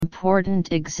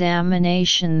important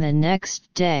examination the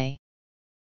next day.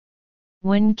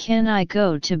 When can I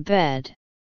go to bed?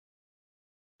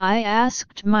 I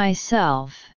asked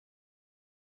myself.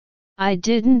 I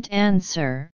didn't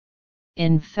answer.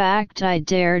 In fact, I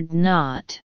dared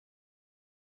not.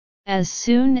 As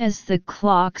soon as the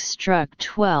clock struck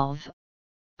 12,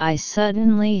 I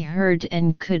suddenly heard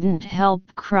and couldn't help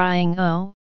crying,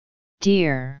 "Oh,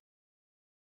 dear!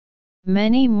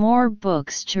 Many more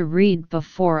books to read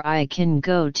before I can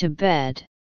go to bed."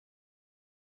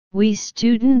 We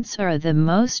students are the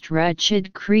most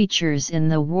wretched creatures in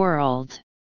the world.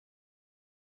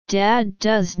 Dad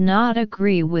does not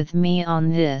agree with me on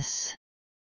this.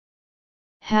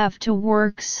 Have to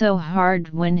work so hard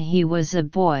when he was a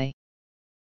boy.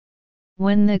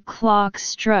 When the clock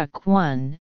struck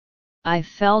 1, I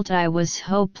felt I was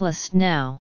hopeless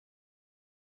now.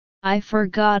 I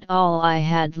forgot all I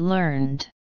had learned.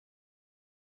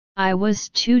 I was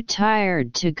too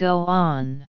tired to go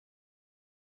on.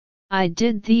 I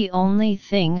did the only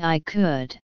thing I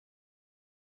could.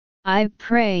 I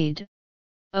prayed,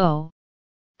 "Oh,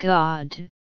 God,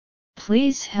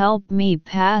 please help me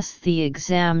pass the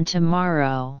exam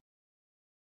tomorrow.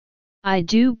 I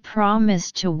do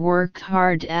promise to work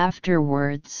hard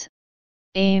afterwards.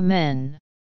 Amen."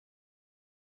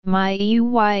 My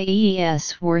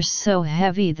EYES were so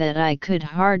heavy that I could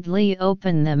hardly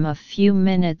open them. A few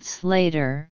minutes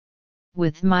later,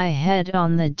 with my head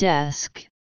on the desk,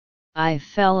 I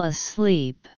fell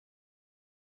asleep.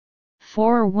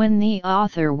 For when the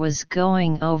author was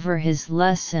going over his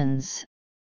lessons,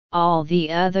 all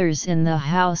the others in the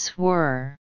house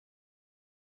were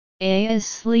A.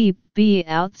 asleep, B.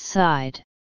 outside,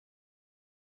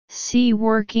 C.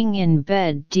 working in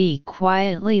bed, D.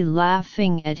 quietly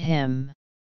laughing at him.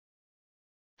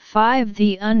 5.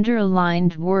 The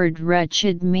underlined word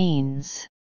wretched means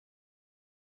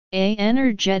A.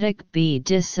 energetic, B.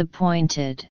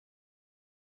 disappointed,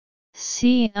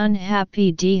 C.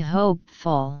 unhappy, D.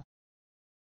 hopeful.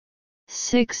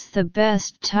 6. The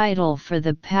best title for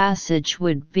the passage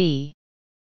would be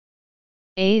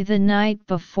A. the night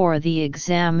before the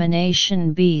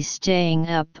examination, B. staying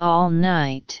up all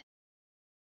night,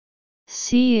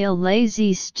 C. a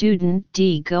lazy student,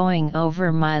 D. going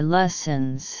over my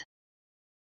lessons.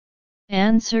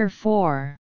 Answer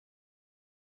 4.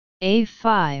 A.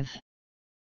 5.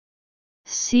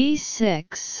 C.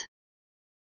 6.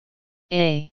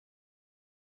 A.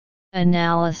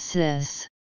 Analysis.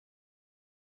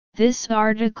 This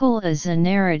article is a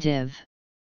narrative,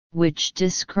 which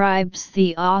describes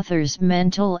the author's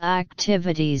mental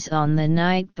activities on the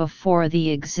night before the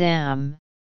exam,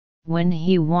 when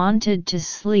he wanted to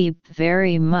sleep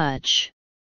very much,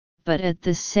 but at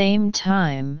the same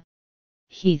time,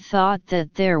 he thought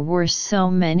that there were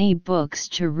so many books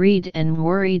to read and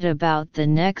worried about the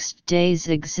next day's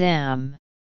exam.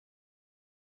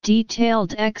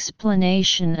 Detailed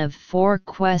explanation of 4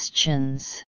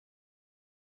 questions.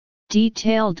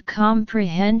 Detailed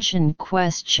comprehension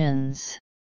questions.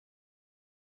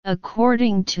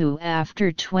 According to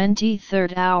after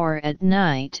 23rd hour at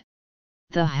night,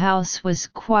 the house was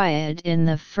quiet. In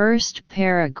the first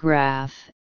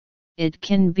paragraph, it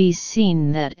can be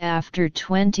seen that after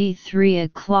 23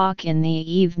 o'clock in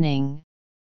the evening,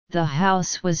 the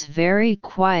house was very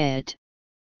quiet,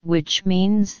 which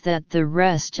means that the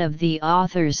rest of the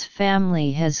author's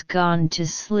family has gone to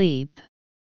sleep.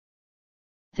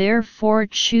 Therefore,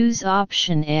 choose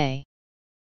option A.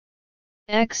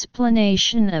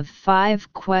 Explanation of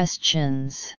 5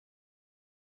 questions.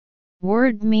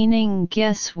 Word meaning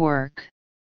guesswork.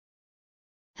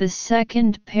 The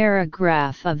second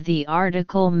paragraph of the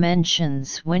article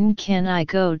mentions when can I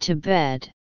go to bed.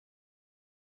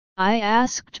 I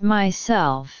asked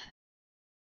myself.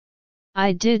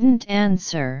 I didn't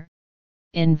answer.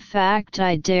 In fact,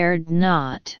 I dared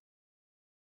not.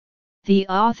 The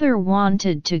author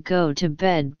wanted to go to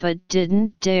bed but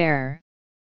didn't dare,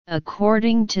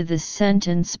 according to the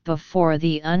sentence before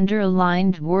the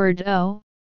underlined word "oh,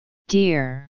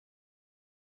 dear."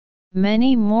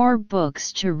 Many more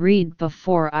books to read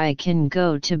before I can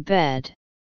go to bed.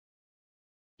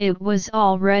 It was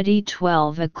already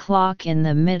 12 o'clock in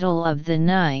the middle of the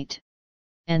night,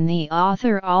 and the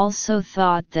author also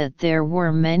thought that there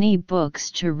were many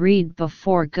books to read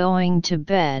before going to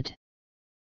bed.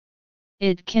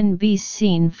 It can be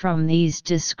seen from these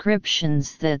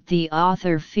descriptions that the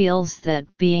author feels that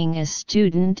being a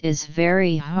student is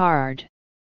very hard.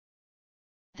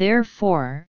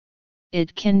 Therefore,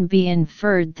 it can be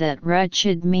inferred that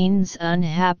wretched means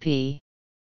unhappy.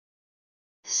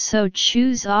 So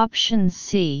choose option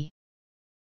C.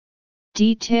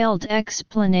 Detailed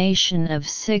explanation of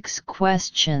 6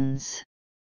 questions.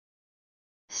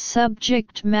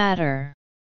 Subject matter.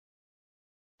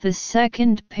 The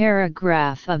second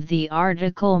paragraph of the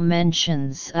article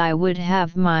mentions I would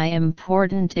have my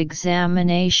important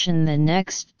examination the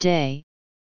next day.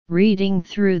 Reading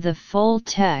through the full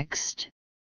text,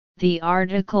 the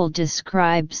article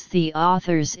describes the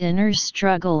author's inner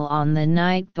struggle on the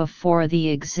night before the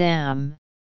exam,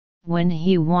 when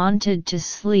he wanted to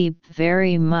sleep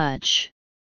very much,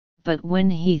 but when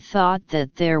he thought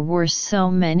that there were so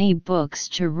many books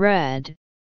to read,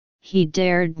 he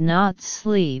dared not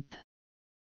sleep.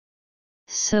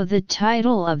 So the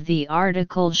title of the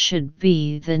article should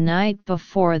be The Night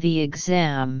Before the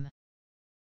Exam.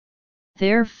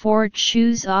 Therefore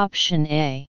choose option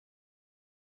A.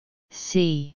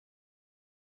 C.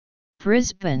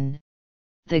 Brisbane,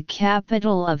 the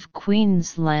capital of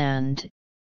Queensland,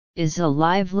 is a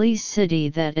lively city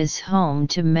that is home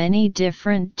to many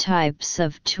different types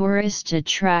of tourist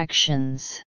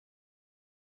attractions.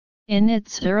 In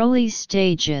its early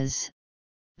stages,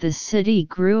 the city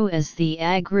grew as the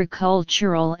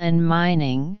agricultural and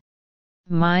mining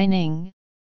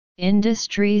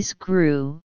industries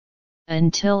grew,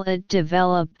 until it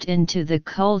developed into the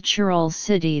cultural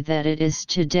city that it is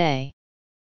today.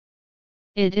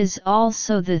 It is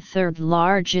also the third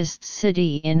largest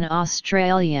city in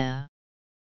Australia.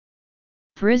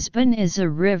 Brisbane is a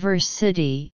river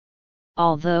city,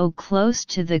 although close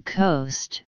to the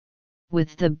coast,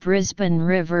 with the Brisbane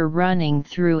River running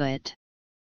through it.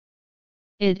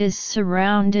 It is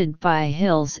surrounded by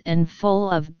hills and full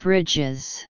of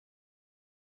bridges.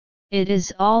 It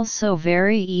is also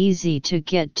very easy to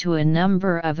get to a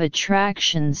number of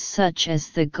attractions such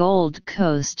as the Gold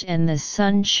Coast and the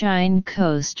Sunshine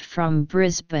Coast from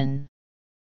Brisbane.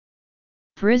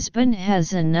 Brisbane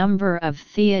has a number of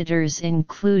theatres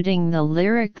including the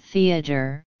Lyric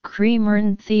Theatre,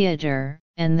 Cremorne Theatre,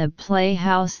 and the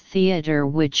Playhouse Theatre,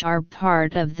 which are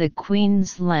part of the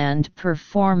Queensland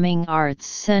Performing Arts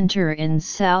Centre in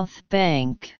South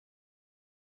Bank.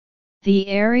 The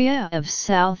area of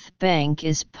South Bank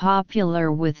is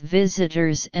popular with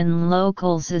visitors and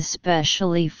locals,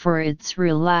 especially for its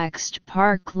relaxed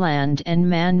parkland and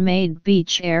man-made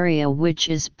beach area, which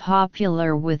is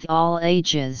popular with all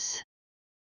ages.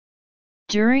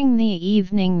 During the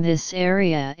evening, this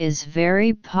area is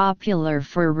very popular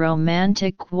for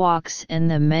romantic walks and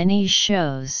the many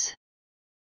shows.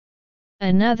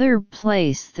 Another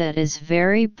place that is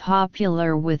very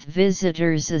popular with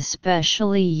visitors,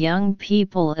 especially young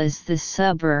people, is the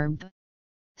suburb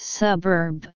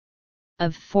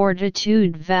of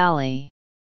Fortitude Valley.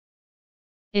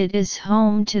 It is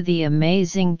home to the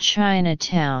amazing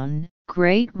Chinatown,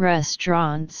 great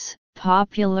restaurants,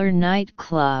 popular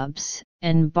nightclubs,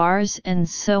 and bars and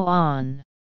so on.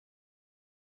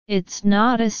 It's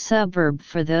not a suburb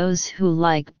for those who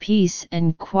like peace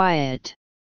and quiet.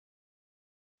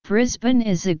 Brisbane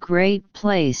is a great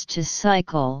place to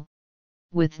cycle,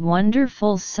 with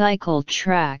wonderful cycle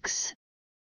tracks,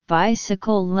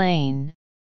 bicycle lane,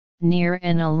 near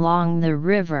and along the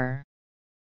river.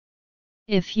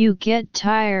 If you get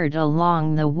tired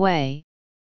along the way,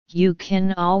 you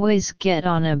can always get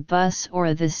on a bus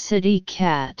or the City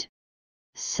CAT,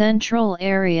 Central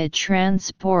Area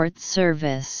Transport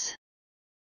Service.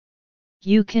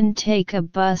 You can take a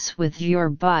bus with your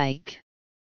bike.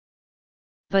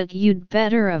 But you'd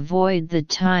better avoid the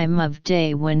time of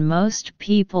day when most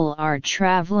people are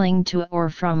traveling to or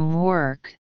from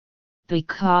work,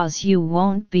 because you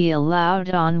won't be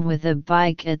allowed on with a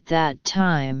bike at that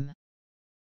time.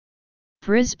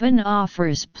 Brisbane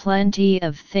offers plenty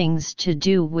of things to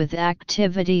do with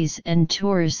activities and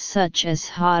tours such as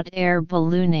hot air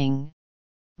ballooning,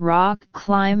 rock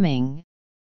climbing,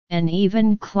 and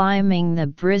even climbing the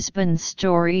Brisbane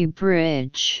Story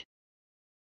Bridge.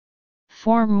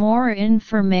 For more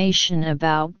information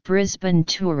about Brisbane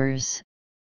tours,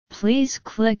 please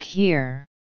click here.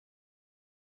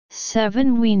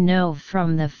 7. We know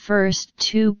from the first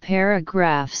 2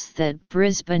 paragraphs that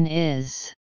Brisbane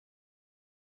is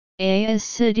A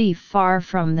city far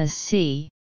from the sea,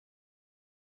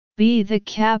 B the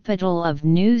capital of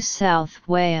New South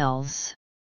Wales,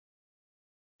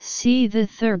 C the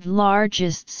third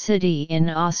largest city in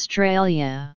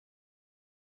Australia,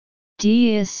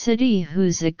 D a city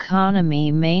whose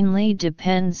economy mainly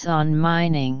depends on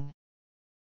mining.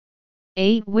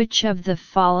 8. Which of the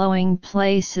following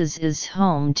places is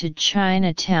home to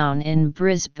Chinatown in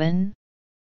Brisbane?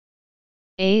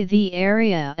 A. The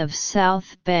area of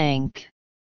South Bank,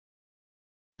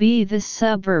 B. The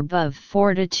suburb of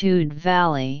Fortitude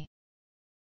Valley,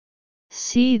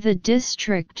 See the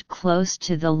district close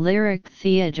to the Lyric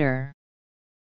Theatre.